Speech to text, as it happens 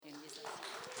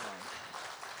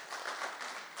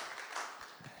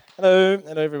Hello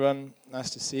everyone.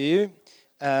 Nice to see you.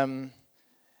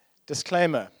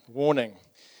 Disclaimer, warning.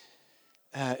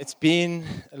 It's been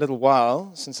a little while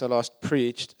since I last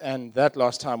preached, and that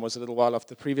last time was a little while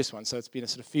after the previous one, so it's been a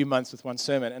sort of few months with one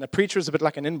sermon. And a preacher is a bit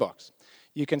like an inbox.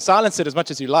 You can silence it as much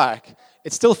as you like,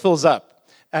 it still fills up.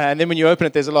 And then when you open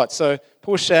it, there's a lot. So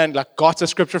poor Shan got a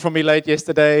scripture from me late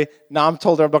yesterday. Now I'm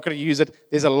told her I'm not going to use it.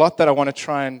 There's a lot that I want to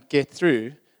try and get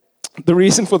through. The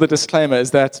reason for the disclaimer is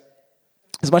that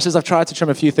as much as I've tried to trim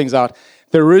a few things out,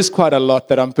 there is quite a lot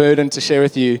that I'm burdened to share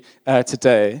with you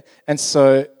today. And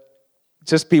so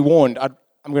just be warned, I'm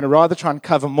going to rather try and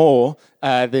cover more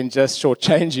than just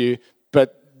shortchange you,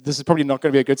 but this is probably not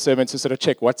going to be a good sermon to sort of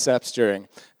check WhatsApps during.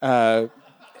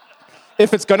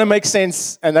 If it's going to make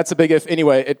sense, and that's a big if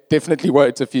anyway, it definitely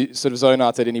won't if you sort of zone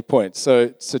out at any point.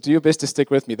 So do your best to stick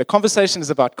with me. The conversation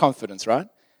is about confidence, right?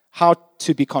 How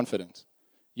to be confident.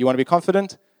 You want to be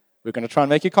confident? We're going to try and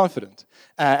make you confident.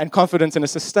 And confident in a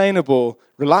sustainable,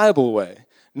 reliable way,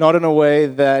 not in a way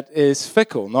that is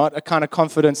fickle, not a kind of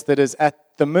confidence that is at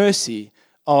the mercy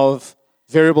of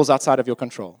variables outside of your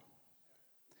control.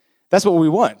 That's what we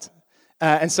want.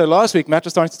 And so last week, Matt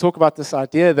was starting to talk about this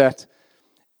idea that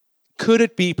could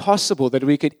it be possible that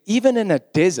we could, even in a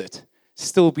desert,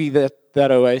 still be that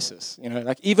oasis? You know,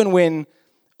 like even when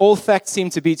all facts seem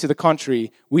to be to the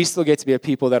contrary, we still get to be a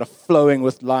people that are flowing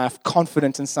with life,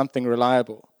 confident in something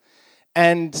reliable.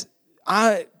 And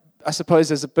I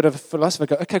suppose as a bit of a philosopher,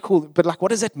 go, okay, cool, but what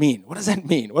does that mean? What does that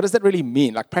mean? What does that really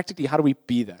mean? Practically, how do we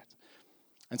be that?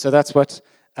 And so that's what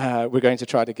we're going to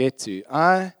try to get to.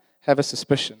 I have a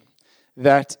suspicion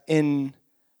that in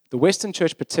the Western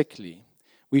church particularly,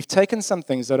 we've taken some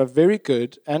things that are very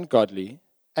good and godly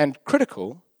and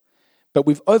critical, but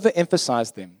we've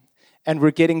overemphasized them. And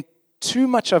we're getting too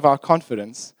much of our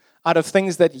confidence out of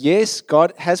things that, yes,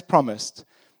 God has promised,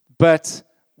 but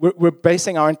we're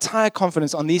basing our entire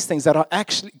confidence on these things that are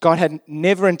actually, God had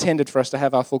never intended for us to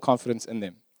have our full confidence in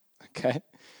them, okay?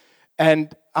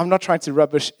 And I'm not trying to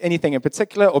rubbish anything in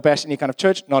particular or bash any kind of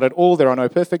church, not at all. There are no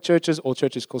perfect churches. All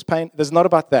churches cause pain. This is not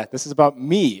about that. This is about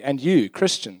me and you,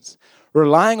 Christians,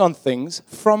 relying on things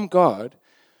from God,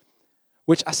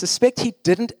 which I suspect He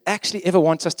didn't actually ever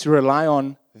want us to rely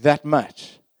on that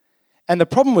much. And the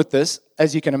problem with this,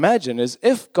 as you can imagine, is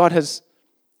if God has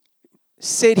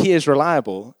said He is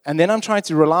reliable, and then I'm trying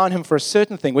to rely on Him for a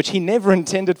certain thing, which He never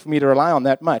intended for me to rely on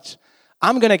that much,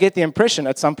 I'm going to get the impression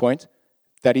at some point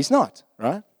that He's not,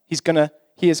 right? He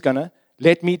is going to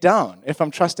let me down if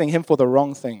I'm trusting Him for the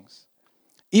wrong things.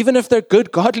 Even if they're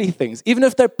good, godly things, even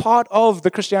if they're part of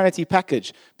the Christianity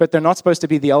package, but they're not supposed to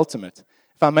be the ultimate.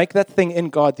 If I make that thing in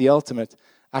God the ultimate,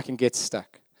 I can get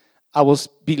stuck. I will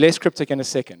be less cryptic in a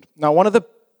second. Now, one of the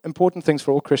important things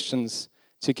for all Christians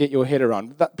to get your head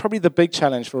around, probably the big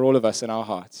challenge for all of us in our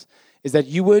hearts, is that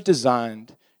you were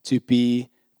designed to be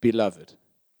beloved.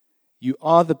 You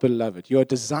are the beloved. You are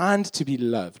designed to be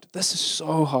loved. This is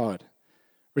so hard.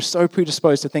 We're so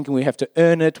predisposed to thinking we have to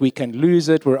earn it, we can lose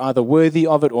it, we're either worthy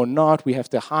of it or not, we have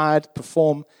to hide,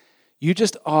 perform. You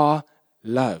just are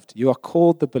loved. You are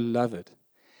called the beloved.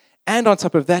 And on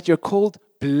top of that, you're called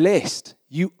blessed.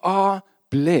 You are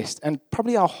blessed. And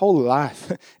probably our whole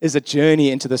life is a journey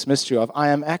into this mystery of I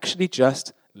am actually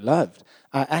just loved.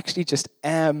 I actually just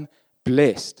am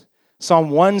blessed. Psalm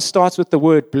 1 starts with the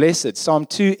word blessed. Psalm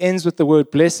 2 ends with the word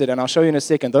blessed. And I'll show you in a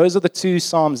second. Those are the two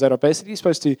psalms that are basically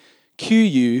supposed to cue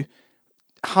you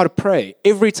how to pray.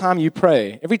 Every time you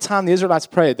pray, every time the Israelites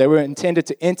prayed, they were intended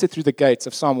to enter through the gates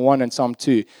of Psalm 1 and Psalm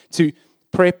 2 to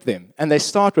prep them. And they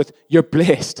start with, you're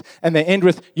blessed. And they end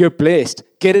with, you're blessed.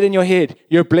 Get it in your head.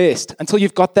 You're blessed. Until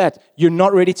you've got that, you're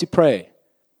not ready to pray.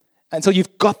 Until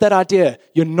you've got that idea,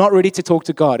 you're not ready to talk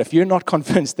to God. If you're not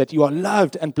convinced that you are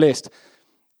loved and blessed,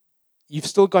 you've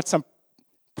still got some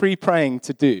pre-praying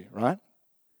to do, right?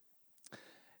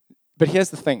 But here's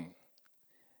the thing.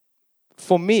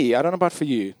 For me, I don't know about for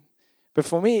you, but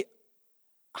for me,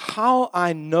 how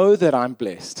I know that I'm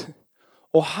blessed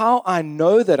or how I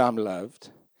know that I'm loved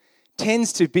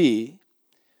tends to be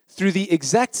through the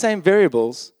exact same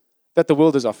variables that the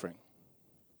world is offering.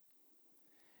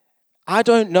 I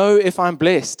don't know if I'm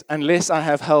blessed unless I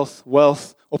have health,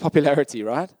 wealth, or popularity,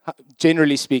 right?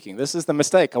 Generally speaking, this is the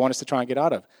mistake I want us to try and get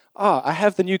out of. I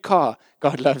have the new car.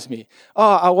 God loves me.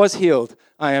 I was healed.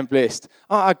 I am blessed.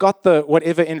 I got the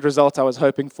whatever end result I was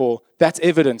hoping for. That's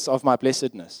evidence of my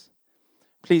blessedness.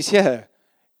 Please hear,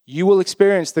 you will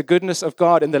experience the goodness of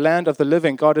God in the land of the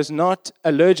living. God is not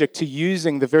allergic to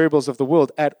using the variables of the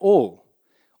world at all.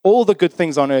 All the good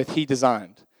things on earth He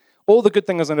designed. All the good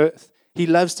things on earth He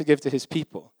loves to give to His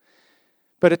people.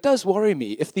 But it does worry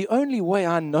me if the only way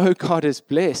I know God is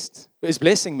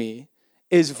blessing me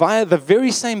is via the very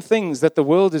same things that the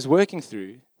world is working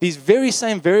through, these very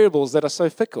same variables that are so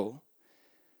fickle,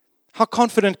 how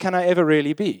confident can I ever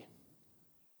really be?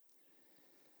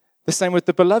 The same with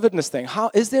the belovedness thing.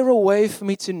 Is there a way for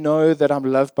me to know that I'm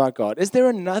loved by God? Is there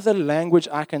another language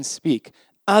I can speak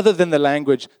other than the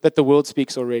language that the world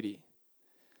speaks already?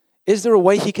 Is there a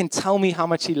way He can tell me how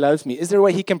much He loves me? Is there a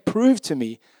way He can prove to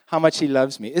me how much He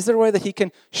loves me? Is there a way that He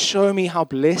can show me how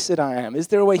blessed I am? Is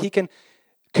there a way He can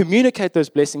communicate those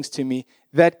blessings to me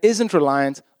that isn't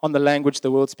reliant on the language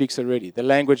the world speaks already? The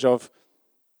language of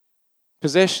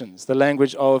possessions, the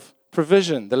language of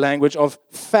provision, the language of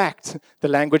fact, the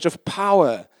language of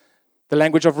power, the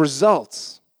language of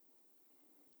results.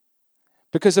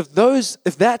 Because if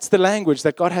that's the language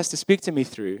that God has to speak to me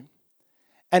through,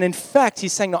 and in fact,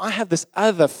 He's saying, no, I have this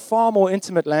other, far more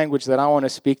intimate language that I want to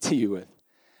speak to you with.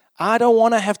 I don't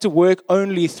want to have to work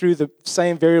only through the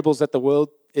same variables that the world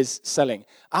is selling.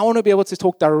 I want to be able to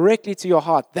talk directly to your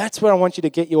heart. That's where I want you to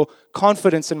get your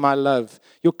confidence in my love,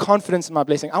 your confidence in my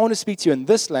blessing. I want to speak to you in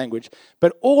this language,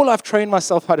 but all I've trained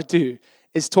myself how to do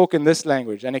is talk in this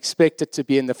language and expect it to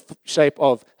be in the shape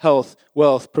of health,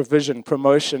 wealth, provision,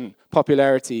 promotion,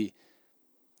 popularity,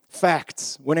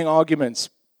 facts, winning arguments,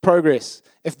 progress.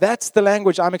 If that's the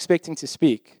language I'm expecting to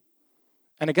speak,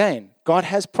 and again, God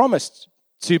has promised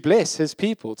to bless His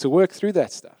people, to work through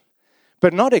that stuff,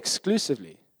 but not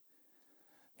exclusively.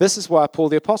 This is why Paul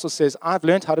the Apostle says, I've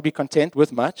learned how to be content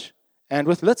with much and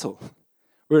with little.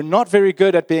 We're not very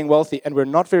good at being wealthy, and we're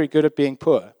not very good at being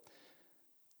poor.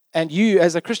 And you,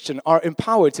 as a Christian, are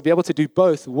empowered to be able to do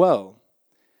both well.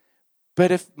 But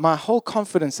if my whole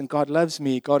confidence in God loves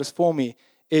me, God is for me,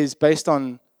 is based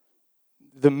on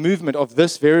the movement of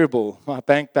this variable, my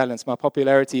bank balance, my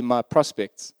popularity, my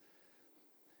prospects,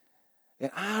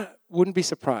 then I wouldn't be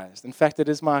surprised. In fact, it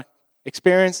is my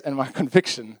experience and my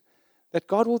conviction that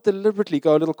God will deliberately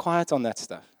go a little quiet on that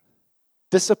stuff,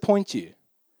 disappoint you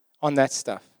on that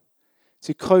stuff,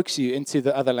 to coax you into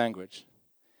the other language.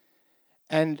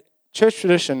 And church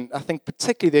tradition, I think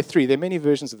particularly there are many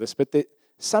versions of this, but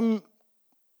some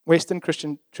Western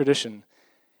Christian tradition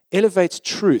elevates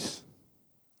truth.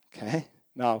 Okay?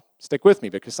 Now, stick with me,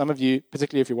 because some of you,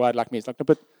 particularly if you're wired like me, it's like, no,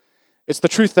 but it's the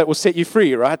truth that will set you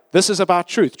free, right? This is about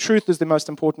truth. Truth is the most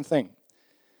important thing.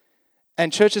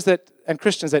 And churches and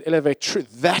Christians that elevate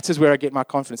truth, that is where I get my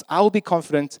confidence. I will be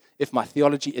confident if my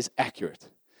theology is accurate.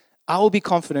 I will be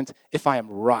confident if I am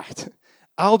right.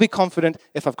 I will be confident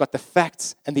if I've got the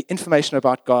facts and the information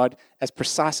about God as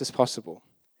precise as possible.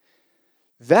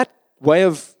 That way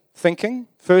of thinking,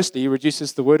 firstly,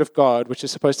 reduces the Word of God, which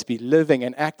is supposed to be living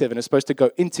and active and is supposed to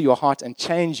go into your heart and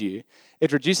change you.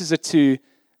 It reduces it to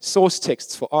source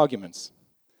texts for arguments,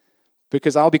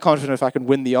 because I'll be confident if I can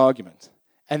win the argument.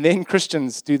 And then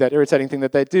Christians do that irritating thing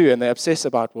that they do, and they obsess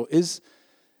about, well, is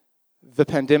the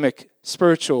pandemic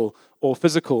spiritual or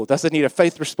physical? Does it need a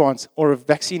faith response or a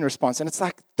vaccine response? And it's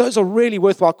like, those are really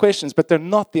worthwhile questions, but they're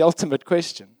not the ultimate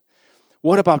question.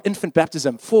 What about infant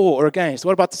baptism, for or against?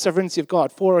 What about the sovereignty of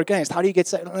God, for or against? How do you get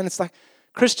saved? And it's like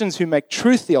Christians who make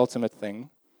truth the ultimate thing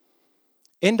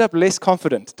end up less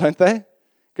confident, don't they?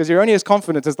 Because you're only as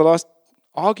confident as the last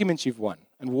argument you've won.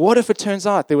 And what if it turns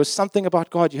out there was something about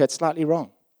God you had slightly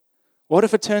wrong? What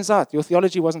if it turns out your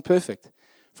theology wasn't perfect?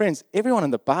 Friends, everyone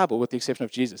in the Bible, with the exception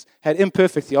of Jesus, had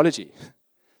imperfect theology.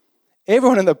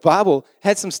 Everyone in the Bible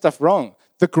had some stuff wrong.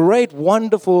 The great,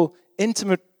 wonderful,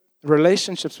 intimate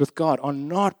relationships with God are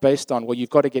not based on, well, you've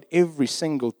got to get every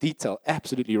single detail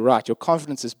absolutely right. Your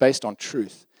confidence is based on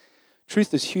truth.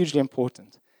 Truth is hugely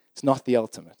important. It's not the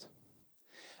ultimate.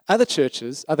 Other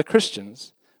churches, other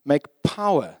Christians, make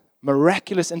power,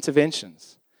 miraculous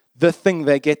interventions, the thing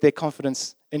they get their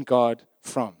confidence in God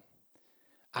from.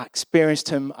 I experienced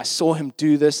Him. I saw Him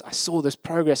do this. I saw this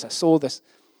progress. I saw this.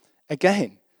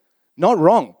 Again, not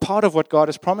wrong. Part of what God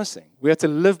is promising. We are to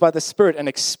live by the Spirit and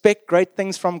expect great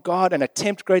things from God and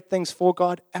attempt great things for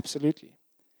God. Absolutely.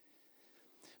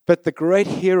 But the great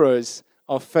heroes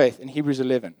of faith in Hebrews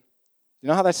 11, you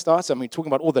know how that starts? I mean,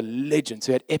 talking about all the legends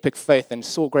who had epic faith and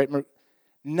saw great miracles.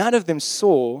 None of them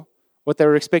saw what they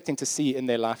were expecting to see in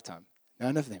their lifetime.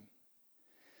 None of them.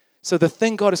 So the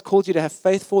thing God has called you to have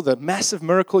faith for, the massive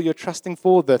miracle you're trusting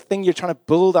for, the thing you're trying to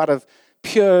build out of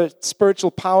pure spiritual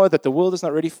power that the world is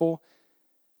not ready for,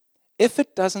 if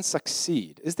it doesn't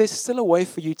succeed, is there still a way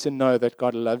for you to know that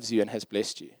God loves you and has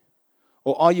blessed you?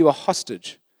 Or are you a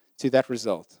hostage to that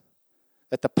result?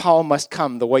 That the power must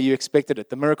come the way you expected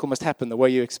it, the miracle must happen the way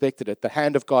you expected it, the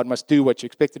hand of God must do what you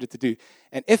expected it to do.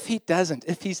 And if He doesn't,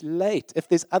 if He's late, if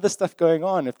there's other stuff going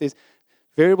on, if there's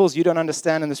variables you don't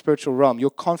understand in the spiritual realm, your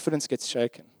confidence gets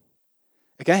shaken.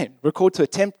 Again, we're called to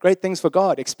attempt great things for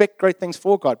God, expect great things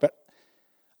for God. But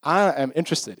I am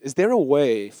interested. Is there a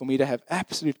way for me to have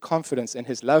absolute confidence in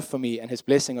His love for me and His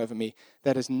blessing over me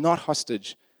that is not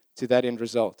hostage to that end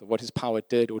result of what His power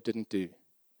did or didn't do?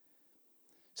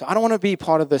 So I don't want to be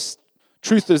part of this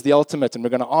truth is the ultimate and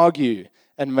we're going to argue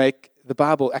and make the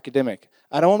Bible academic.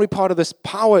 I don't want to be part of this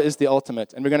power is the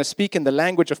ultimate and we're going to speak in the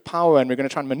language of power and we're going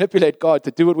to try and manipulate God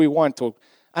to do what we want or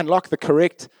unlock the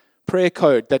correct prayer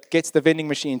code that gets the vending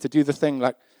machine to do the thing.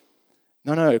 Like,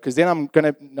 no, because then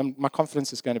my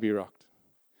confidence is going to be rocked.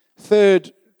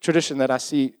 Third tradition that I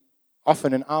see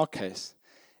often in our case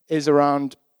is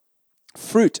around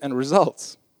fruit and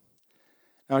results.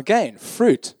 Now again,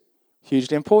 fruit,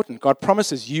 hugely important. God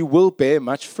promises you will bear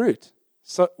much fruit.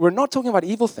 So we're not talking about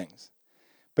evil things.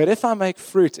 But if I make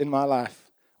fruit in my life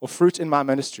or fruit in my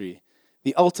ministry,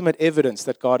 the ultimate evidence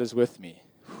that God is with me,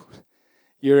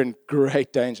 you're in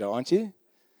great danger, aren't you?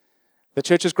 The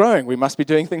church is growing. We must be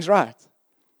doing things right.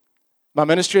 My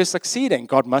ministry is succeeding.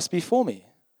 God must be for me.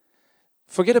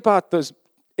 Forget about those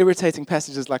irritating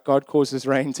passages like God causes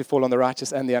rain to fall on the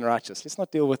righteous and the unrighteous. Let's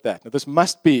not deal with that. Now, this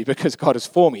must be because God is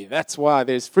for me. That's why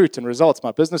there's fruit and results.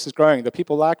 My business is growing. The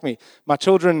people like me. My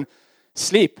children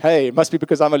sleep. Hey, it must be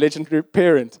because I'm a legendary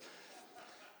parent.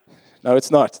 No, it's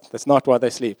not. That's not why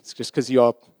they sleep. It's just because you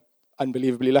are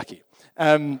unbelievably lucky.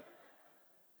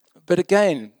 But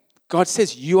again, God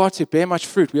says you are to bear much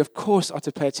fruit. We, of course, are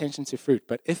to pay attention to fruit.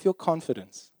 But if your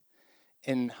confidence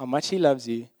in how much He loves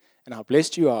you and how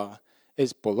blessed you are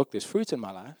is, well, look, there's fruit in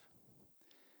my life,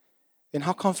 then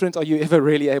how confident are you ever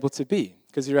really able to be?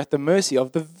 Because you're at the mercy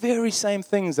of the very same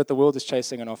things that the world is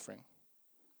chasing and offering.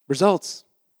 Results.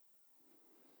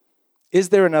 Is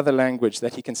there another language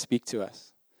that He can speak to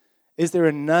us? Is there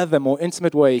another, more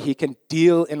intimate way He can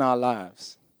deal in our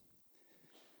lives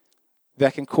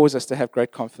that can cause us to have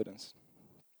great confidence?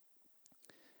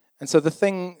 And so the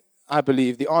thing, I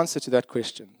believe, the answer to that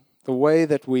question, the way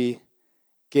that we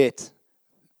get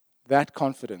that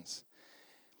confidence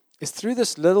is through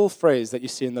this little phrase that you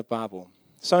see in the Bible.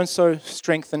 So-and-so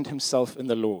strengthened himself in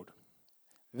the Lord.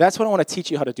 That's what I want to teach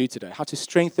you how to do today, how to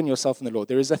strengthen yourself in the Lord.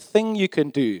 There is a thing you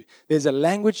can do. There's a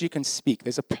language you can speak.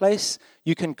 There's a place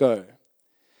you can go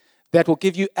that will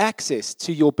give you access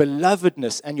to your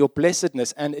belovedness and your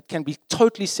blessedness, and it can be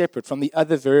totally separate from the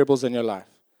other variables in your life,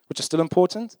 which are still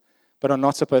important, but are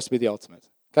not supposed to be the ultimate.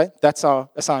 Okay? That's our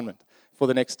assignment for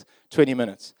the next 20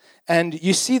 minutes. And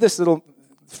you see this little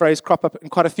phrase crop up in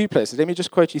quite a few places. Let me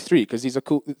just quote you three, because these are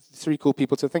three cool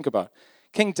people to think about.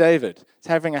 King David is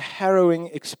having a harrowing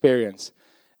experience,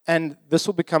 and this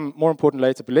will become more important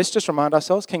later, but let's just remind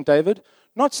ourselves, King David,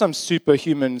 not some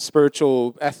superhuman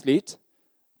spiritual athlete.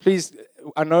 Please,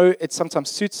 I know it sometimes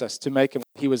suits us to make him,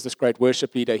 he was this great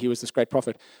worship leader, he was this great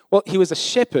prophet. Well, he was a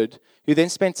shepherd who then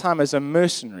spent time as a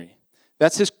mercenary.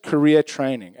 That's his career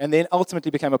training, and then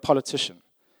ultimately became a politician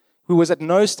who was at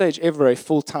no stage ever a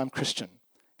full-time Christian.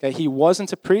 Okay, he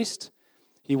wasn't a priest,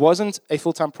 he wasn't a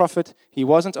full-time prophet, he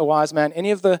wasn't a wise man. Any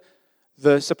of the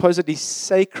supposedly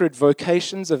sacred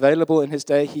vocations available in his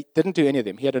day, he didn't do any of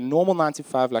them. He had a normal 9 to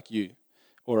 5 like you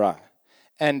or I.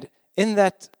 And in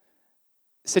that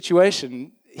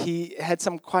situation, he had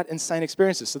some quite insane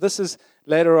experiences. So this is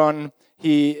later on,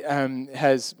 he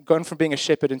has gone from being a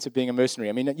shepherd into being a mercenary.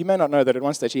 I mean, you may not know that at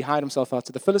one stage he hired himself out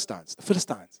to the Philistines. The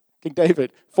Philistines. King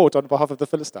David fought on behalf of the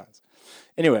Philistines.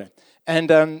 Anyway,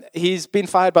 and he's been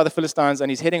fired by the Philistines,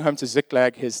 and he's heading home to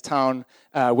Ziklag, his town,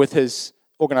 with his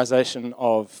organization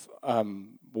of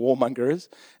warmongers.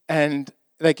 And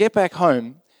they get back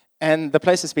home, and the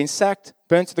place has been sacked,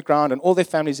 burnt to the ground, and all their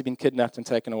families have been kidnapped and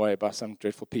taken away by some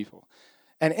dreadful people.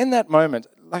 And in that moment,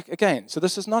 like again, so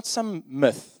this is not some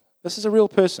myth. This is a real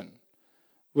person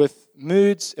with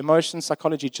moods, emotions,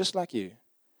 psychology, just like you.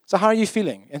 So how are you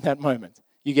feeling in that moment?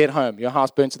 You get home, your house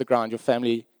burnt to the ground, your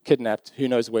family kidnapped, who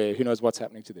knows where, who knows what's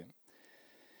happening to them.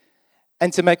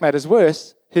 And to make matters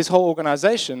worse, his whole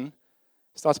organization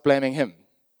starts blaming him.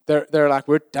 They're like,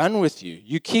 we're done with you.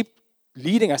 You keep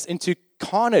leading us into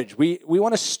carnage. We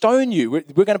want to stone you.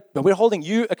 We're holding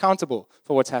you accountable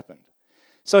for what's happened.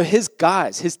 So his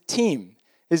guys, his team,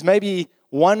 is maybe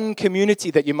one community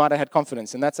that you might have had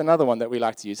confidence in. That's another one that we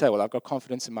like to use. Hey, well, I've got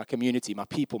confidence in my community, my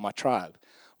people, my tribe.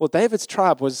 Well, David's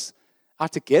tribe was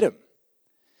out to get him.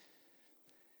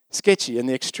 Sketchy in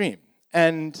the extreme.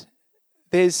 And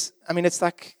it's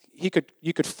like you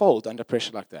could fold under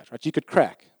pressure like that, right? You could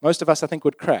crack. Most of us, I think,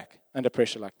 would crack under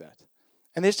pressure like that.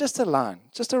 And there's just a line,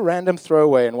 just a random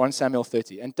throwaway in 1 Samuel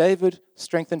 30. And David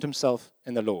strengthened himself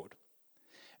in the Lord.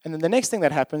 And then the next thing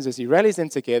that happens is he rallies them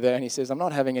together and he says, I'm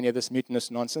not having any of this mutinous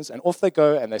nonsense. And off they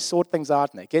go and they sort things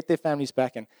out and they get their families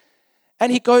back. And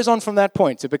And he goes on from that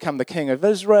point to become the king of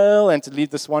Israel and to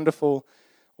lead this wonderful,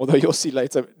 although you'll see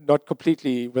later, not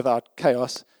completely without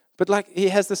chaos, but like he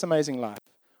has this amazing life.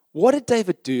 What did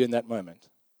David do in that moment?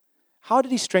 How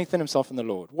did he strengthen himself in the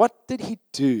Lord? What did he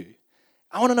do?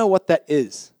 I want to know what that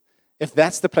is. If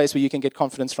that's the place where you can get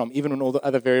confidence from, even when all the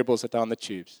other variables are down the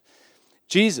tubes.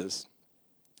 Jesus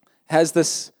has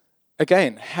this,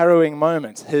 again, harrowing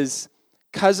moment. His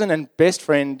cousin and best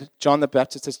friend, John the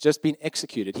Baptist, has just been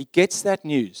executed. He gets that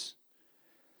news.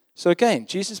 So again,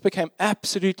 Jesus became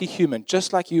absolutely human,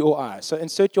 just like you or I. So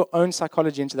insert your own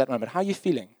psychology into that moment. How are you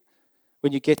feeling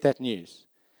when you get that news?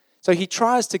 So he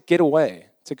tries to get away,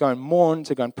 to go and mourn,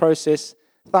 to go and process.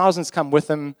 Thousands come with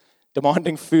him,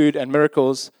 demanding food and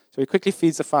miracles. So he quickly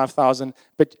feeds the 5,000.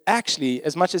 But actually,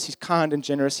 as much as he's kind and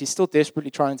generous, he's still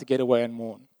desperately trying to get away and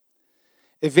mourn.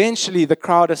 Eventually, the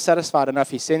crowd is satisfied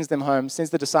enough. He sends them home, sends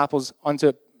the disciples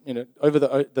onto, over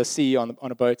the sea on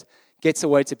a boat, gets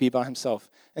away to be by himself,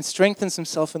 and strengthens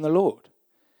himself in the Lord.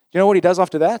 You know what he does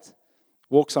after that?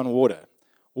 Walks on water.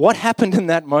 What happened in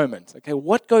that moment? Okay,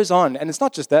 what goes on? And it's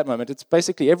not just that moment. It's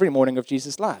basically every morning of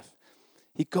Jesus' life.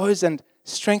 He goes and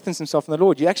strengthens himself in the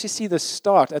Lord. You actually see this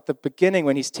start at the beginning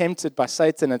when he's tempted by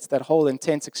Satan. It's that whole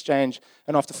intense exchange.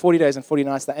 And after 40 days and 40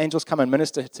 nights, the angels come and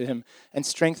minister to him and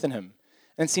strengthen him.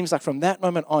 And it seems like from that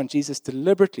moment on, Jesus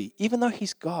deliberately, even though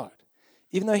he's God,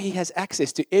 even though he has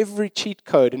access to every cheat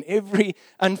code and every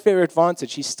unfair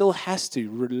advantage, he still has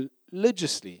to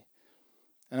religiously,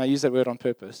 and I use that word on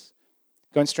purpose,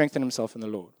 go and strengthen himself in the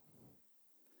Lord.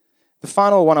 The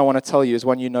final one I want to tell you is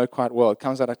one you know quite well. It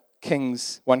comes out of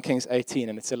 1 Kings 18,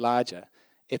 and it's Elijah,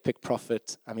 epic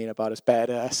prophet. I mean, about as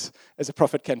badass as a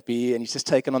prophet can be. And he's just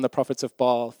taken on the prophets of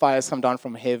Baal. Fires come down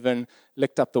from heaven,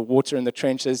 licked up the water in the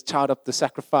trenches, charred up the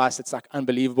sacrifice. It's like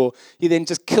unbelievable. He then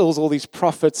just kills all these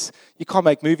prophets. You can't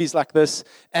make movies like this.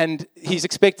 And he's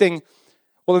expecting,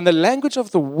 well, in the language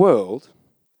of the world,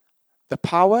 the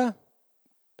power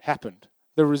happened.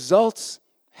 The results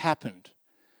happened.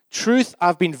 Truth,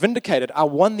 I've been vindicated. I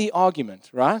won the argument,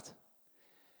 right?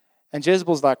 And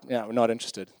Jezebel's like, yeah, we're not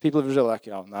interested. People of Israel are like,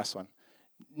 oh, nice one.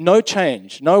 No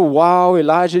change. No, wow,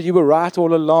 Elijah, you were right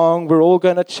all along. We're all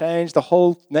going to change. The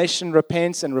whole nation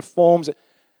repents and reforms.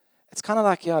 It's kind of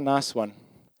like, yeah, nice one.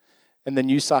 And the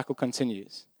news cycle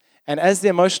continues. And as the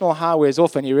emotional high wears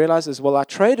off and he realizes, well, I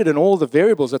traded in all the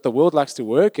variables that the world likes to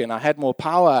work in. I had more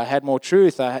power. I had more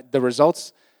truth. I had the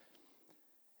results.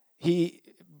 He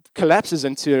collapses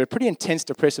into a pretty intense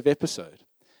depressive episode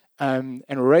and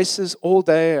races all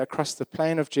day across the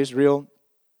plain of Jezreel,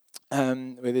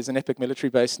 where there's an epic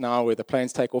military base now where the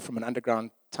planes take off from an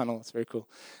underground tunnel. It's very cool.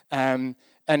 And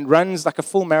runs like a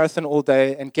full marathon all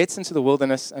day and gets into the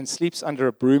wilderness and sleeps under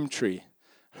a broom tree.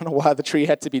 I don't know why the tree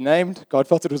had to be named. God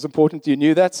felt it was important you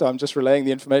knew that, so I'm just relaying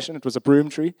the information. It was a broom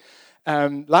tree.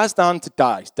 Lies down to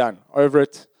die. He's done. Over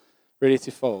it, ready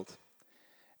to fold.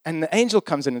 And the angel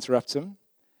comes and interrupts him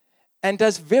and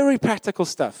does very practical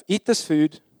stuff. Eat this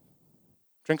food,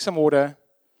 drink some water,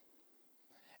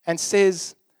 and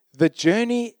says, the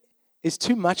journey is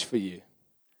too much for you.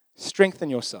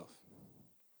 Strengthen yourself.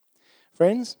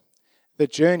 Friends, the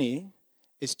journey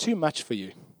is too much for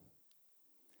you.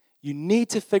 You need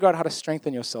to figure out how to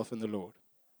strengthen yourself in the Lord.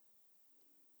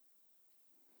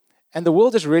 And the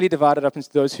world is really divided up into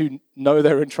those who know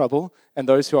they're in trouble and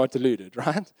those who are deluded,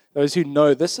 right? Those who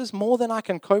know this is more than I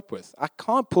can cope with. I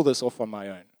can't pull this off on my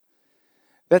own.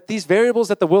 That these variables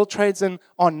that the world trades in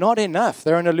are not enough.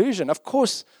 They're an illusion. Of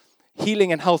course,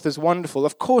 healing and health is wonderful.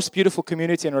 Of course, beautiful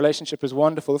community and relationship is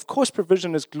wonderful. Of course,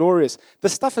 provision is glorious.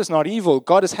 This stuff is not evil.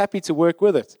 God is happy to work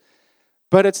with it.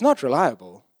 But it's not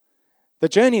reliable. The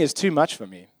journey is too much for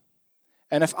me.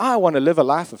 And if I want to live a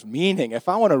life of meaning, if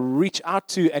I want to reach out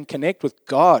to and connect with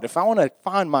God, if I want to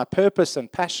find my purpose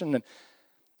and passion,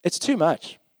 it's too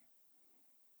much.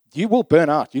 You will burn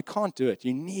out. You can't do it.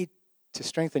 You need to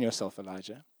strengthen yourself,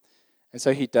 Elijah. And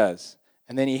so he does.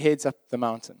 And then he heads up the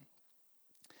mountain.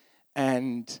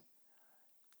 And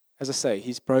as I say,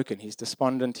 he's broken. He's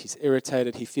despondent. He's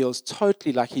irritated. He feels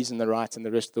totally like he's in the right and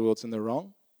the rest of the world's in the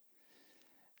wrong.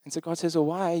 And so God says, well,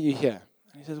 why are you here?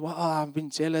 And he says, well, I've been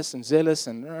jealous and zealous.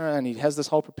 And he has this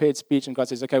whole prepared speech. And God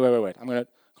says, okay, wait.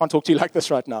 Can't talk to you like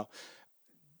this right now.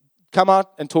 Come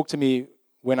out and talk to me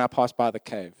when I pass by the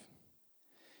cave.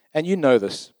 And you know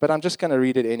this, but I'm just going to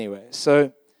read it anyway.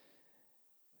 So,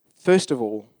 first of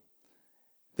all,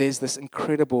 there's this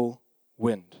incredible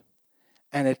wind.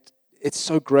 And it's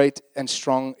so great and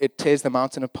strong. It tears the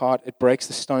mountain apart. It breaks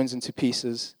the stones into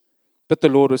pieces. But the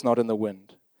Lord was not in the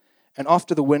wind. And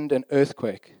after the wind, an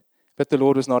earthquake. But the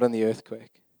Lord was not in the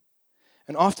earthquake.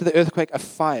 And after the earthquake, a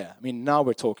fire. I mean, now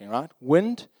we're talking, right?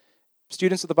 Wind,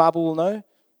 students of the Bible will know?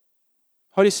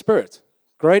 Holy Spirit.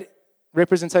 Great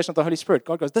representation of the Holy Spirit.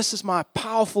 God goes, this is my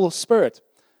powerful Spirit.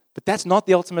 But that's not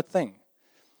the ultimate thing.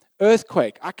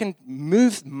 Earthquake. I can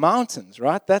move mountains,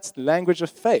 right? That's the language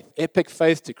of faith. Epic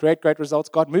faith to create great results.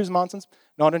 God moves mountains.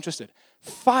 Not interested.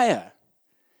 Fire.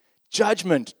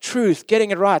 Judgment, truth,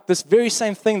 getting it right. This very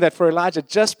same thing that for Elijah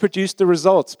just produced the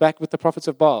results back with the prophets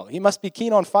of Baal. He must be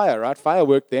keen on fire, right? Fire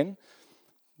worked then.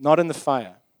 Not in the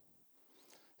fire.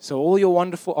 So all your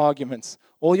wonderful arguments,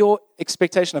 all your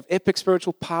expectation of epic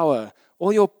spiritual power,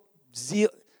 all your zeal,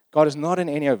 God is not in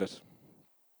any of it.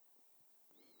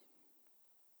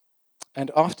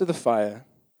 And after the fire,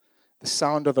 the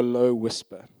sound of a low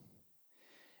whisper.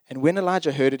 And when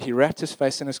Elijah heard it, he wrapped his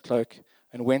face in his cloak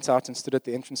and went out and stood at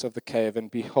the entrance of the cave.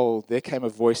 And behold, there came a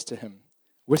voice to him,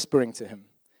 whispering to him,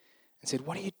 and said,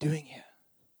 what are you doing here?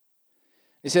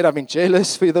 He said, I've been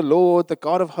jealous for the Lord, the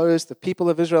God of hosts. The people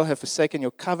of Israel have forsaken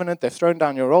your covenant. They've thrown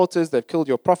down your altars. They've killed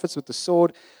your prophets with the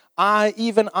sword.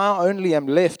 Even I only am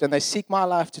left, and they seek my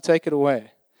life to take it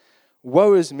away.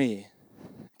 Woe is me.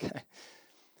 Okay.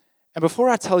 And before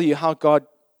I tell you how God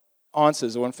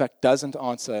answers, or in fact doesn't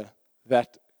answer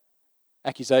that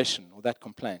accusation or that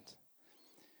complaint,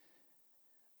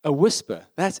 a whisper,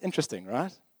 that's interesting,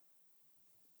 right?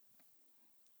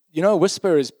 You know, a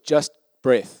whisper is just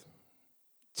breath.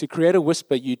 To create a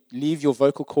whisper, you leave your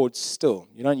vocal cords still.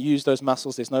 You don't use those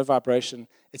muscles. There's no vibration.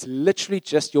 It's literally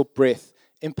just your breath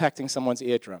impacting someone's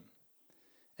eardrum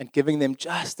and giving them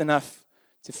just enough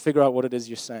to figure out what it is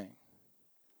you're saying.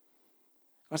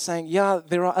 I'm saying, yeah,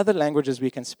 there are other languages we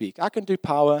can speak. I can do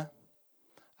power.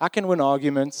 I can win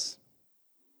arguments.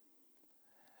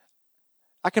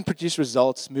 I can produce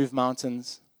results, move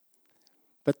mountains.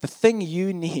 But the thing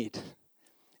you need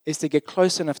is to get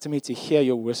close enough to me to hear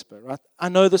your whisper, right? I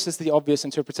know this is the obvious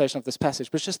interpretation of this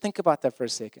passage, but just think about that for a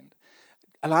second.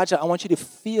 Elijah, I want you to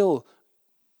feel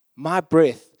my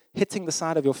breath hitting the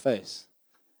side of your face.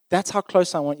 That's how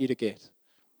close I want you to get.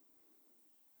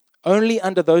 Only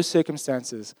under those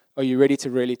circumstances are you ready to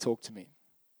really talk to me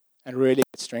and really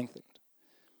get strengthened.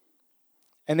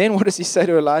 And then what does he say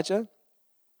to Elijah?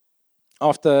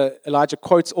 After Elijah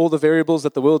quotes all the variables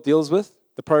that the world deals with,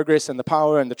 the progress and the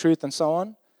power and the truth and so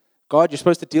on, God, you're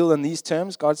supposed to deal in these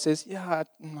terms. God says, yeah,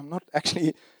 I'm not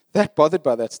actually that bothered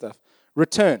by that stuff.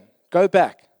 Return. Go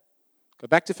back. Go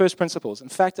back to first principles. In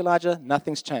fact, Elijah,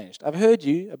 nothing's changed. I've heard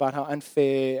you about how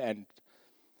unfair and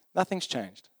nothing's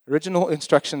changed. Original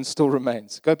instruction still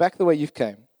remains. Go back the way you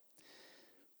came.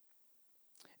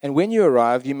 And when you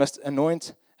arrive, you must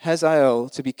anoint Hazael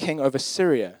to be king over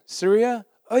Syria. Syria?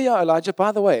 Oh yeah, Elijah,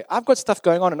 by the way, I've got stuff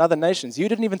going on in other nations. You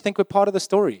didn't even think we're part of the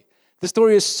story. The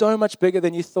story is so much bigger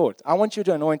than you thought. I want you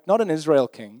to anoint not an Israel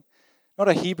king, not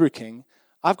a Hebrew king.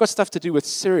 I've got stuff to do with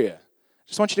Syria.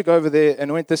 Just want you to go over there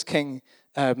and anoint this king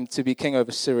to be king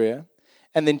over Syria.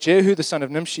 And then Jehu, the son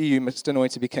of Nimshi, you must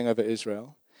anoint to be king over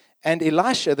Israel. And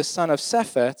Elisha, the son of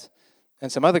Shaphat,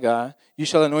 and some other guy, you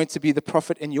shall anoint to be the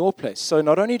prophet in your place. So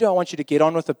not only do I want you to get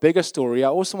on with a bigger story, I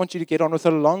also want you to get on with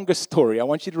a longer story. I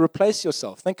want you to replace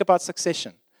yourself. Think about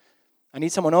succession. I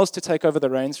need someone else to take over the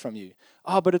reins from you.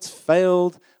 Oh, but it's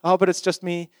failed. Oh, but it's just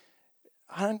me.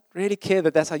 I don't really care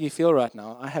that that's how you feel right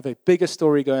now. I have a bigger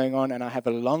story going on, and I have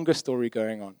a longer story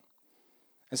going on.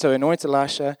 And so anoint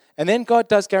Elisha. And then God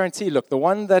does guarantee, look, the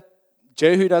one that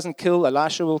Jehu doesn't kill,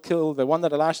 Elisha will kill. The one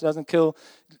that Elisha doesn't kill,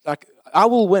 like, I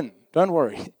will win. Don't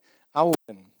worry. I will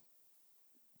win.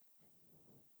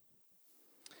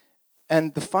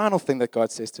 And the final thing that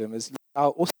God says to him is,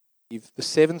 I'll also leave the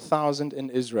 7,000 in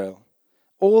Israel,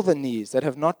 all the knees that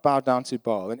have not bowed down to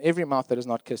Baal, and every mouth that has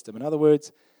not kissed him. In other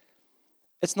words,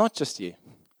 it's not just you.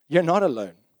 You're not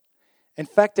alone. In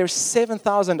fact, there's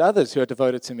 7,000 others who are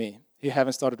devoted to me who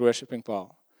haven't started worshiping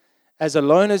Baal. As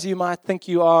alone as you might think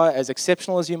you are, as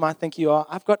exceptional as you might think you are,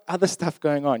 I've got other stuff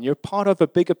going on. You're part of a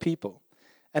bigger people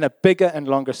and a bigger and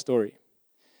longer story.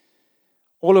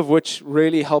 All of which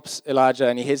really helps Elijah,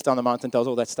 and he heads down the mountain, does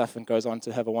all that stuff, and goes on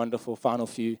to have a wonderful final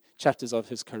few chapters of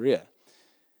his career.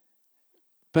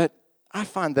 But I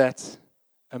find that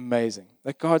amazing.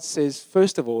 That God says,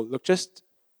 first of all, look,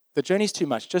 the journey's too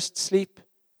much. Just sleep,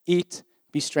 eat,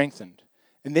 be strengthened.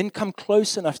 And then come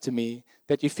close enough to me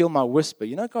that you feel my whisper.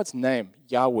 You know God's name,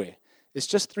 Yahweh. It's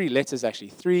just 3 letters, actually.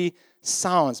 3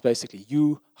 sounds, basically.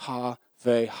 You, ha,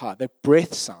 ve, ha. They're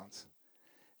breath sounds.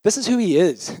 This is who he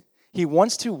is. He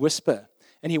wants to whisper.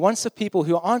 And he wants the people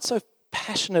who aren't so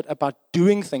passionate about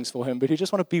doing things for him, but who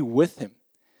just want to be with him.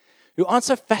 Who aren't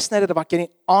so fascinated about getting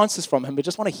answers from him, but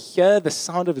just want to hear the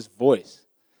sound of his voice.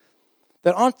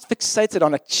 that aren't fixated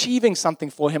on achieving something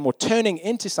for him or turning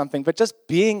into something, but just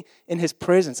being in his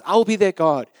presence. I'll be their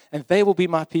God, and they will be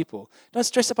my people. Don't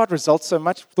stress about results so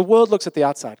much. The world looks at the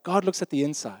outside. God looks at the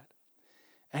inside.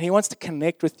 And he wants to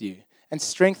connect with you and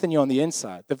strengthen you on the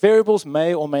inside. The variables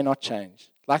may or may not change.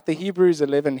 Like the Hebrews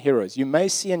 11 heroes, you may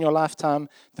see in your lifetime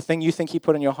the thing you think he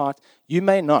put in your heart. You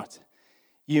may not.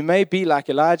 You may be like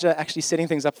Elijah, actually setting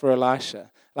things up for Elisha.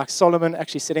 Like Solomon,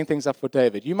 actually setting things up for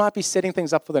David. You might be setting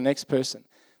things up for the next person.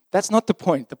 That's not the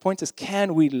point. The point is,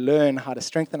 can we learn how to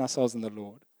strengthen ourselves in the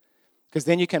Lord? Because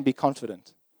then you can be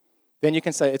confident. Then you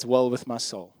can say, it's well with my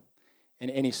soul in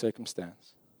any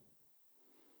circumstance.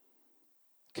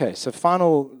 Okay, so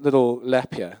final little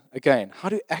lap here. Again, how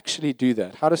to actually do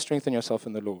that? How to strengthen yourself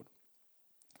in the Lord?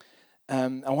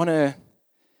 I want to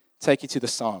take you to the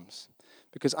Psalms,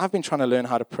 because I've been trying to learn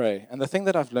how to pray. And the thing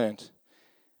that I've learned,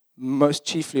 most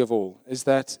chiefly of all, is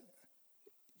that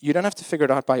you don't have to figure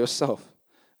it out by yourself.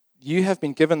 You have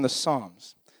been given the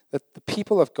Psalms that the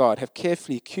people of God have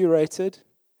carefully curated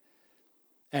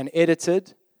and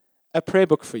edited a prayer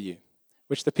book for you,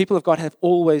 which the people of God have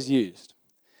always used.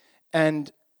 And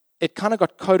it kind of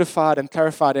got codified and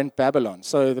clarified in Babylon.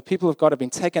 So the people of God have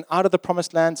been taken out of the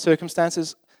promised land.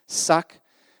 Circumstances suck.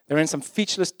 They're in some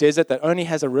featureless desert that only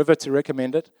has a river to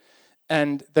recommend it.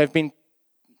 And they've been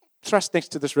thrust next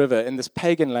to this river in this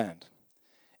pagan land.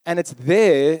 And it's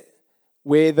there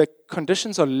where the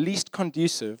conditions are least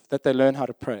conducive that they learn how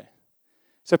to pray.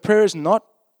 So prayer is not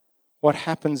what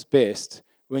happens best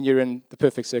when you're in the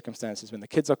perfect circumstances, when the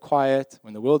kids are quiet,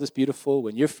 when the world is beautiful,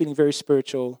 when you're feeling very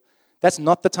spiritual. That's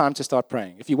not the time to start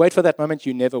praying. If you wait for that moment,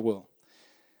 you never will.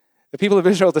 The people of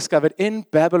Israel discovered in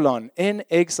Babylon, in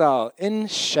exile, in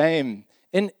shame,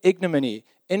 in ignominy,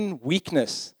 in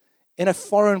weakness, in a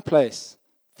foreign place,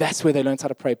 that's where they learned how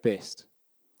to pray best.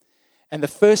 And the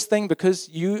first thing, because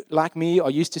you, like me, are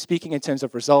used to speaking in terms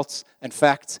of results and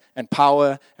facts and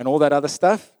power and all that other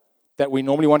stuff that we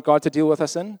normally want God to deal with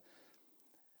us in,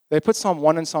 they put Psalm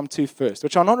 1 and Psalm 2 first,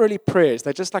 which are not really prayers.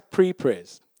 They're just like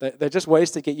pre-prayers. They're just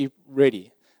ways to get you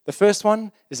ready. The first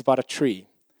one is about a tree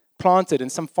planted in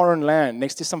some foreign land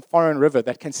next to some foreign river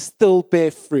that can still bear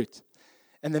fruit.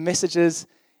 And the message is,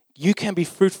 you can be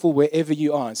fruitful wherever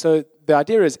you are. And so the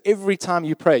idea is, every time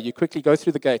you pray, you quickly go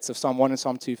through the gates of Psalm 1 and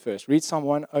Psalm 2 first. Read Psalm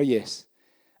 1, oh yes,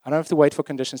 I don't have to wait for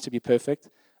conditions to be perfect.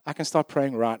 I can start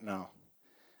praying right now.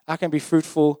 I can be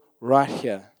fruitful right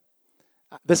here.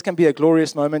 This can be a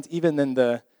glorious moment, even in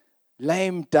the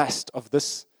lame dust of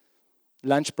this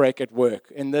lunch break at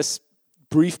work, in this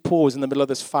brief pause in the middle of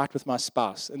this fight with my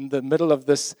spouse, in the middle of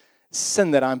this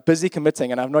sin that I'm busy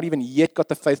committing and I've not even yet got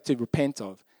the faith to repent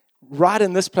of. Right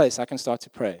in this place, I can start to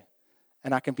pray.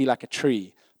 And I can be like a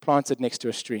tree planted next to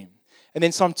a stream. And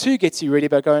then Psalm 2 gets you ready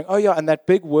by going, oh yeah, and that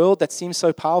big world that seems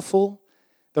so powerful,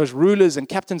 those rulers and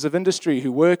captains of industry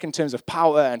who work in terms of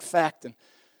power and fact, and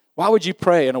why would you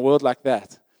pray in a world like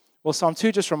that? Well, Psalm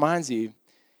 2 just reminds you,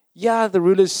 yeah, the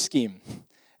rulers scheme,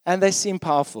 and they seem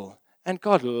powerful, and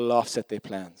God laughs at their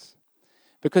plans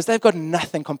because they've got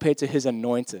nothing compared to his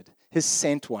anointed, his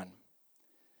sent one.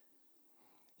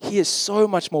 He is so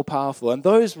much more powerful, and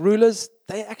those rulers,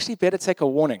 they actually better take a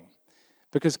warning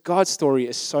because God's story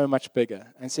is so much bigger.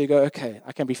 And so you go, okay,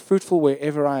 I can be fruitful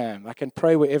wherever I am. I can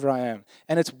pray wherever I am.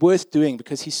 And it's worth doing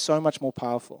because he's so much more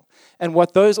powerful. And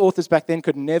what those authors back then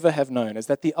could never have known is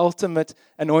that the ultimate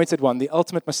anointed one, the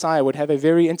ultimate Messiah, would have a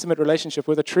very intimate relationship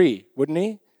with a tree, wouldn't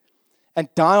he? And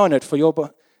die on it for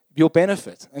your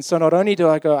benefit. And so not only do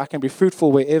I go, I can be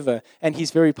fruitful wherever, and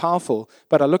he's very powerful,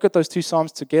 but I look at those two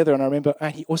Psalms together and I remember,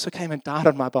 he also came and died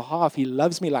on my behalf. He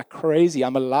loves me like crazy.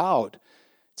 I'm allowed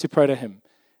to pray to him,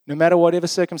 no matter whatever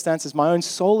circumstances my own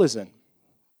soul is in.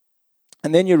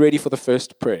 And then you're ready for the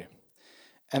first prayer.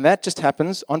 And that just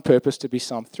happens on purpose to be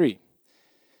Psalm 3.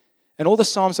 And all the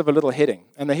Psalms have a little heading,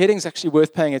 and the heading's actually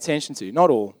worth paying attention to. Not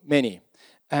all, many.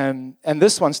 And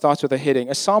this one starts with a heading,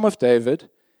 a Psalm of David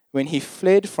when he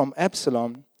fled from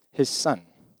Absalom, his son.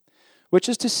 Which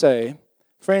is to say,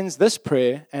 friends, this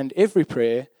prayer and every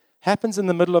prayer happens in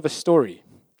the middle of a story.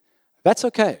 That's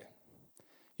okay.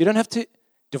 You don't have to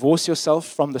divorce yourself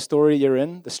from the story you're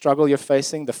in, the struggle you're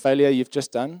facing, the failure you've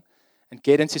just done, and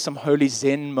get into some holy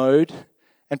Zen mode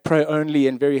and pray only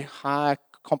in very high,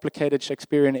 complicated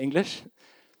Shakespearean English.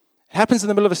 It happens in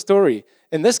the middle of a story.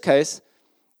 In this case,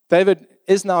 David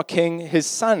is now king. His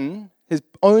son, his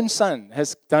own son,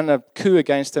 has done a coup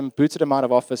against him, booted him out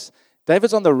of office.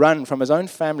 David's on the run from his own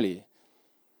family.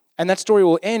 And that story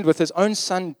will end with his own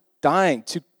son dying,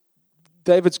 to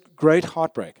David's great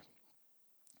heartbreak.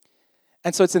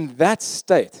 And so it's in that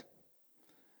state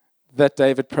that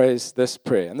David prays this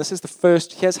prayer. And this is the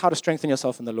first, here's how to strengthen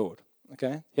yourself in the Lord.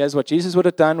 Okay? Here's what Jesus would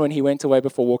have done when he went away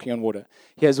before walking on water.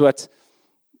 Here's what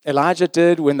Elijah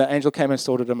did when the angel came and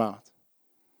sorted him out.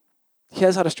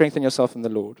 Here's how to strengthen yourself in the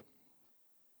Lord.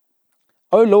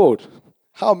 Oh Lord,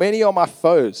 how many are my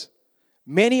foes?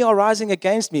 Many are rising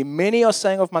against me. Many are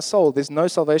saying of my soul, there's no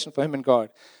salvation for him in God.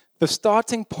 The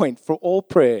starting point for all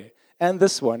prayer, and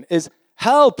this one, is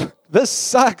help. This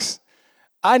sucks.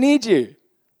 I need you.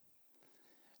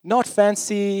 Not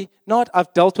fancy, not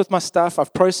I've dealt with my stuff,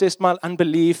 I've processed my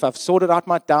unbelief, I've sorted out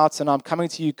my doubts, and I'm coming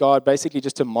to you, God, basically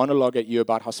just to monologue at you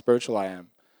about how spiritual I am.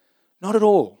 Not at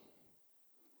all.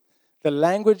 The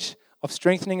language of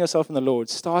strengthening yourself in the Lord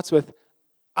starts with,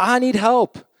 I need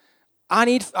help. I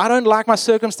don't like my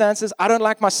circumstances. I don't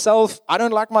like myself. I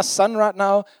don't like my son right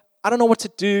now. I don't know what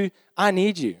to do. I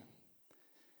need you.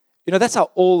 You know, that's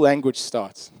how all language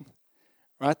starts.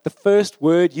 Right? The first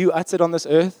word you uttered on this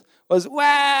earth was,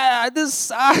 wow, this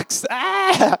sucks.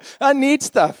 I need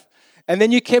stuff. And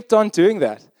then you kept on doing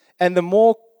that. And the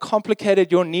more complicated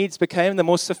your needs became, the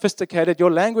more sophisticated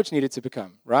your language needed to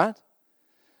become, right?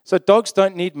 So dogs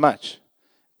don't need much.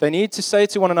 They need to say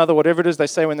to one another whatever it is they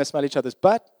say when they smell each other's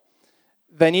butt.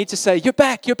 They need to say, you're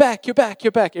back, you're back, you're back,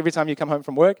 you're back every time you come home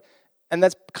from work. And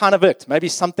that's kind of it. Maybe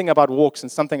something about walks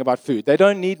and something about food. They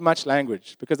don't need much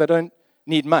language because they don't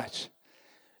need much.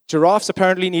 Giraffes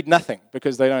apparently need nothing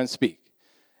because they don't speak.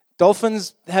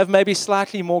 Dolphins have maybe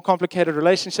slightly more complicated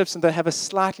relationships and they have a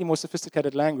slightly more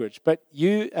sophisticated language. But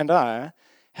you and I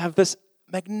have this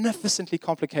magnificently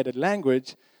complicated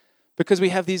language because we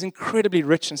have these incredibly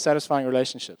rich and satisfying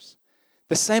relationships.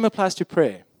 The same applies to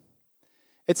prayer.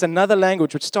 It's another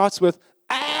language which starts with,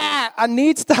 I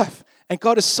need stuff. And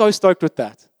God is so stoked with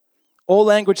that. All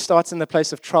language starts in the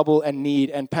place of trouble and need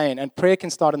and pain, and prayer can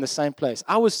start in the same place.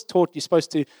 I was taught you're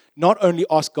supposed to not only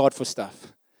ask God for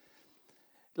stuff.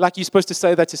 Like you're supposed to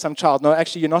say that to some child. No,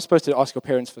 actually, you're not supposed to ask your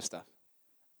parents for stuff.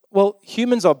 Well,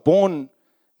 humans are born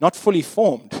not fully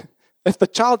formed. If the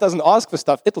child doesn't ask for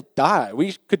stuff, it'll die.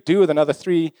 We could do with another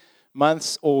 3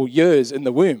 months or years in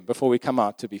the womb before we come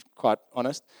out, to be quite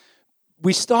honest.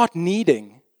 We start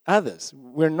needing others.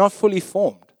 We're not fully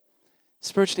formed.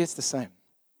 Spiritually, it's the same.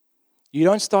 You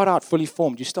don't start out fully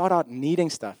formed. You start out needing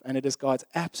stuff, and it is God's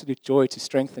absolute joy to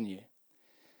strengthen you.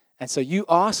 And so you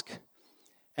ask,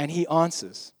 and He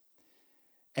answers.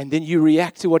 And then you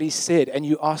react to what He said, and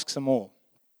you ask some more.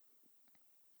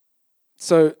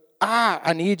 So,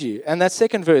 I need you. And that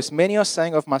second verse, many are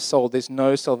saying of my soul, there's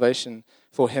no salvation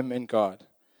for him in God.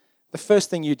 The first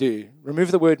thing you do,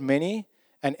 remove the word many,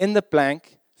 and in the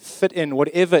blank, fit in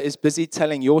whatever is busy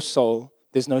telling your soul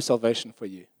there's no salvation for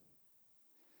you.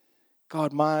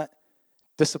 God, my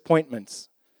disappointments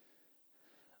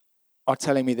are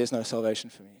telling me there's no salvation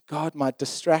for me. God, my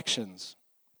distractions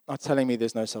are telling me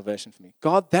there's no salvation for me.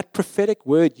 God, that prophetic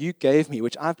word you gave me,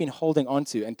 which I've been holding on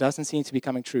to and doesn't seem to be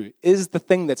coming true, is the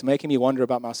thing that's making me wonder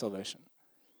about my salvation.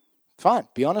 Fine,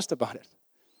 be honest about it.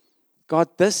 God,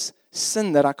 this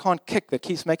sin that I can't kick that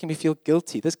keeps making me feel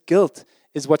guilty, this guilt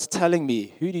is what's telling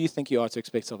me, who do you think you are to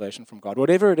expect salvation from God?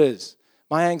 Whatever it is,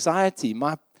 my anxiety,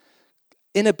 my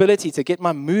inability to get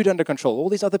my mood under control. All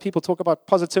these other people talk about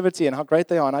positivity and how great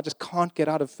they are, and I just can't get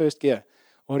out of first gear.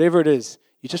 Whatever it is,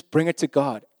 you just bring it to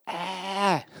God.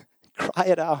 Cry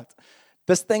it out.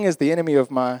 This thing is the enemy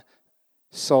of my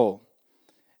soul.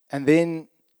 And then,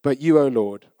 but you, O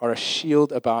Lord, are a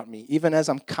shield about me. Even as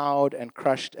I'm cowed and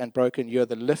crushed and broken, you're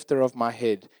the lifter of my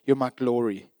head. You're my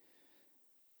glory.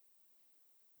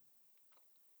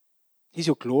 He's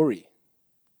your glory.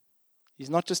 He's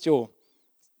not just your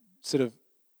sort of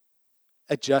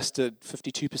adjusted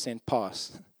 52%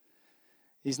 pass.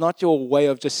 He's not your way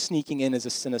of just sneaking in as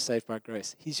a sinner saved by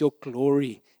grace. He's your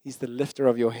glory. He's the lifter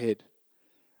of your head.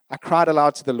 I cried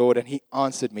aloud to the Lord, and He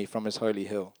answered me from His holy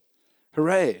hill.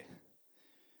 Hooray!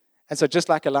 And so just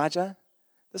like Elijah,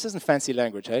 this isn't fancy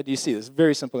language, hey? Do you see this?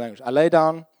 Very simple language. I lay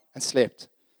down and slept.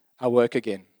 I woke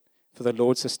again, for the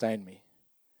Lord sustained me.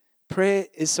 Prayer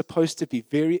is supposed to be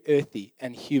very earthy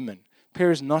and human.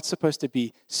 Prayer is not supposed to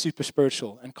be super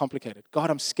spiritual and complicated. God,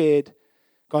 I'm scared.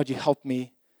 God, you help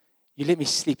me. You let me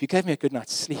sleep. You gave me a good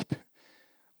night's sleep.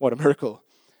 What a miracle.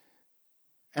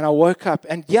 And I woke up,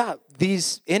 and yeah,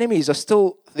 these enemies are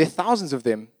still, there are thousands of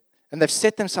them, and they've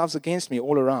set themselves against me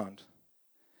all around.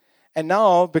 And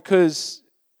now, because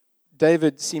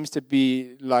David seems to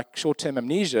be like short-term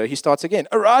amnesia, he starts again.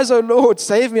 Arise, O Lord,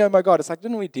 save me, oh my God. It's like,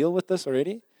 didn't we deal with this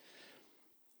already?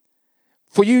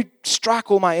 For you strike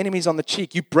all my enemies on the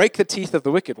cheek. You break the teeth of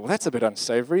the wicked. Well, that's a bit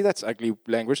unsavory. That's ugly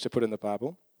language to put in the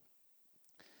Bible.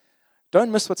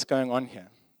 Don't miss what's going on here.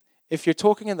 If you're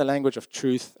talking in the language of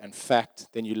truth and fact,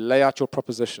 then you lay out your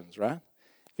propositions, right?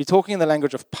 If you're talking in the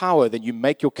language of power, then you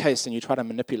make your case and you try to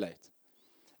manipulate.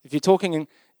 If you're talking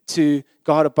to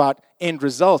God about end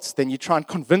results, then you try and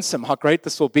convince him how great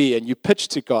this will be, and you pitch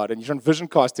to God, and you try and vision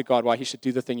cast to God why he should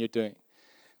do the thing you're doing.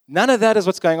 None of that is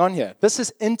what's going on here. This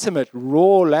is intimate,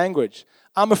 raw language.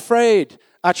 I'm afraid.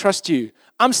 I trust you.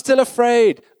 I'm still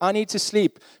afraid. I need to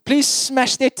sleep. Please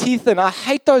smash their teeth in. I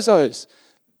hate those O's.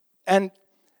 And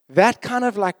that kind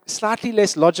of like slightly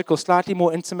less logical, slightly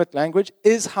more intimate language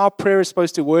is how prayer is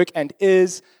supposed to work and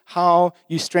is how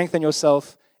you strengthen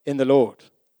yourself in the Lord.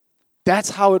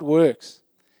 That's how it works.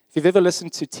 If you've ever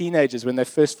listened to teenagers when they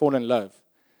first fall in love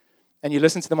and you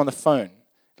listen to them on the phone,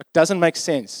 it doesn't make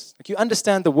sense. Like you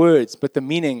understand the words, but the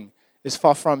meaning is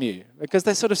far from you because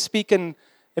they sort of speak in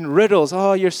riddles.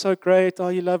 Oh, you're so great. Oh,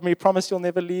 you love me. Promise you'll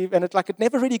never leave. And it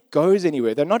never really goes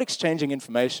anywhere. They're not exchanging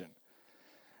information.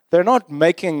 They're not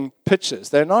making pitches.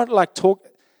 They're not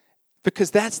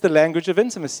because that's the language of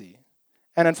intimacy.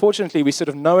 And unfortunately, we sort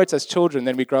of know it as children,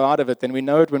 then we grow out of it, then we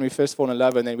know it when we first fall in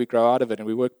love, and then we grow out of it, and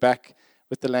we work back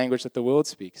with the language that the world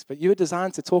speaks. But you were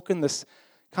designed to talk in this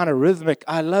kind of rhythmic,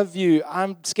 I love you,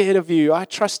 I'm scared of you, I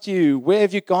trust you, where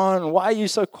have you gone, why are you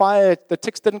so quiet, the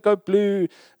ticks didn't go blue,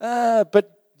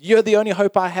 but you're the only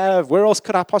hope I have, where else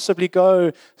could I possibly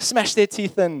go, smash their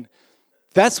teeth in.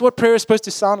 That's what prayer is supposed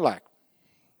to sound like.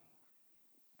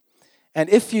 And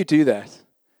if you do that,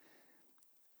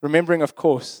 remembering, of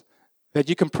course, that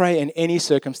you can pray in any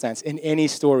circumstance, in any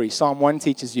story. Psalm 1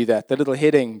 teaches you that. The little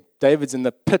heading, David's in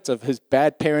the pit of his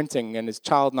bad parenting and his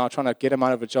child now trying to get him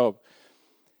out of a job.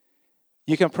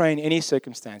 You can pray in any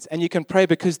circumstance. And you can pray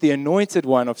because the anointed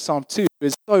one of Psalm 2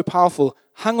 is so powerful,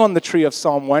 hung on the tree of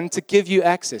Psalm 1 to give you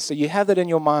access. So you have that in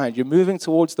your mind. You're moving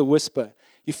towards the whisper.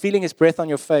 You're feeling his breath on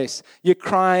your face. You're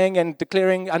crying and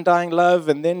declaring undying love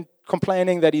and then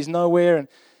complaining that he's nowhere and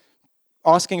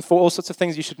asking for all sorts of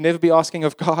things you should never be asking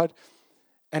of God.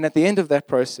 And at the end of that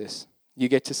process, you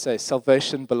get to say,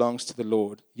 salvation belongs to the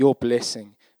Lord. Your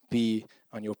blessing be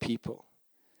on your people.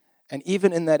 And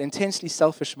even in that intensely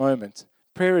selfish moment,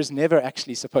 prayer is never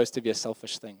actually supposed to be a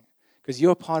selfish thing because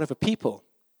you're part of a people.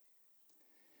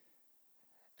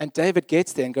 And David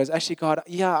gets there and goes, actually, God,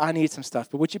 yeah, I need some stuff,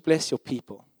 but would you bless your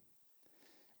people?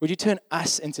 Would you turn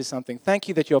us into something? Thank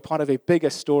you that you're part of a bigger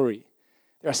story.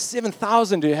 There are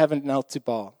 7,000 who haven't knelt to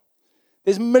Baal.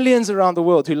 There's millions around the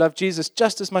world who love Jesus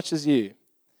just as much as you.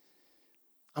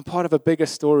 I'm part of a bigger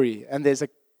story, and there's a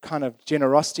kind of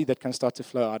generosity that can start to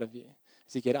flow out of you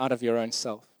as you get out of your own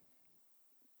self.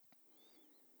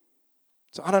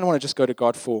 So I don't want to just go to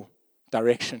God for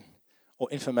direction or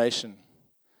information.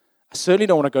 I certainly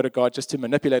don't want to go to God just to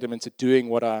manipulate him into doing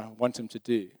what I want him to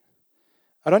do.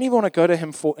 I don't even want to go to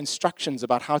him for instructions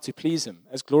about how to please him,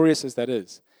 as glorious as that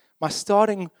is. My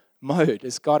starting mode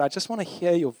is, God, I just want to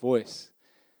hear your voice.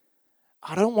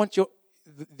 I don't want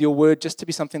your word just to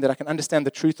be something that I can understand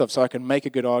the truth of so I can make a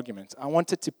good argument. I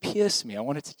want it to pierce me. I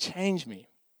want it to change me.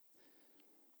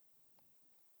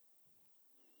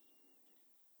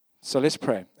 So let's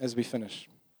pray as we finish.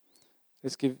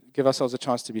 Let's give ourselves a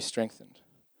chance to be strengthened.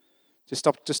 To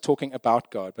stop just talking about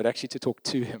God, but actually to talk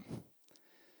to him.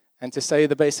 And to say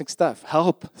the basic stuff.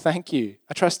 Help, thank you,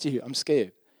 I trust you, I'm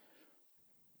scared.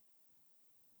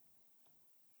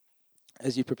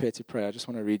 As you prepare to pray, I just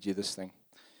want to read you this thing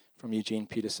from Eugene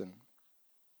Peterson.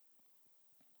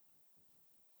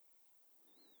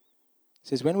 It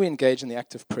says, when we engage in the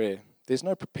act of prayer, there's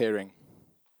no preparing.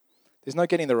 There's no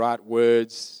getting the right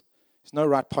words. There's no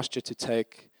right posture to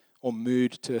take or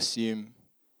mood to assume.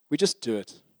 We just do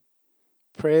it.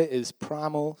 Prayer is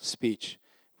primal speech.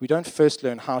 We don't first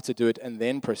learn how to do it and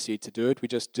then proceed to do it. We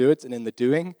just do it, and in the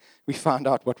doing, we find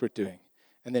out what we're doing.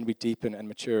 And then we deepen and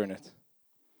mature in it.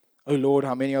 Oh Lord,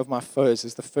 how many of my foes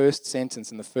is the first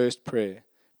sentence in the first prayer.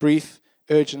 Brief,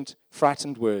 urgent,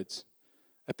 frightened words.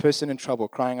 A person in trouble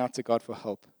crying out to God for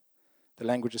help. The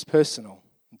language is personal,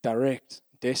 direct,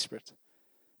 desperate.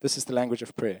 This is the language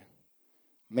of prayer.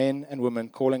 Men and women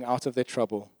calling out of their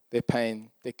trouble, their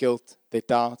pain, their guilt, their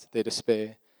doubt, their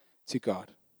despair to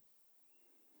God.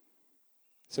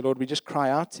 So Lord, we just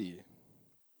cry out to you.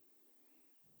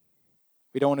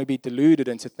 We don't want to be deluded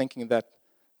into thinking that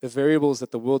the variables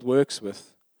that the world works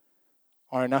with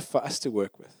are enough for us to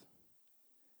work with.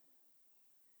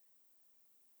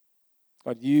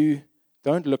 God, you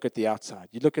don't look at the outside.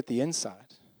 You look at the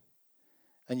inside.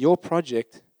 And your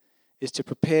project is to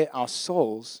prepare our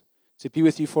souls to be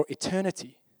with you for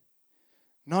eternity.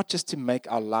 Not just to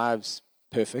make our lives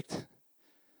perfect.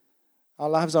 Our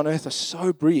lives on earth are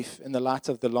so brief in the light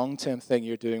of the long-term thing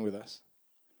you're doing with us.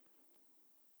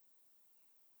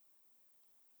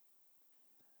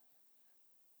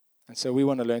 And so we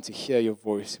want to learn to hear your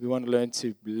voice. We want to learn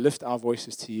to lift our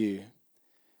voices to you.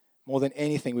 More than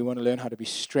anything, we want to learn how to be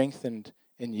strengthened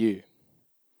in you,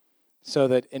 so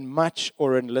that in much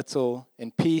or in little,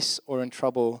 in peace or in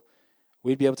trouble,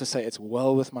 we'd be able to say, it's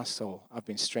well with my soul. I've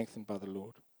been strengthened by the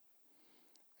Lord.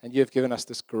 And you have given us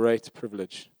this great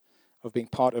privilege of being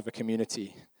part of a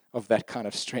community of that kind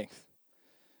of strength.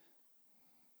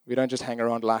 We don't just hang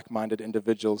around like-minded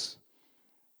individuals.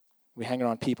 We hang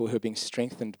around people who are being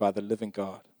strengthened by the living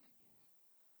God.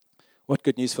 What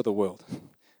good news for the world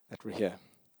that we're here.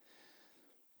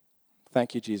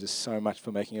 Thank you, Jesus, so much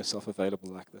for making yourself available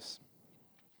like this.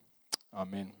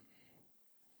 Amen.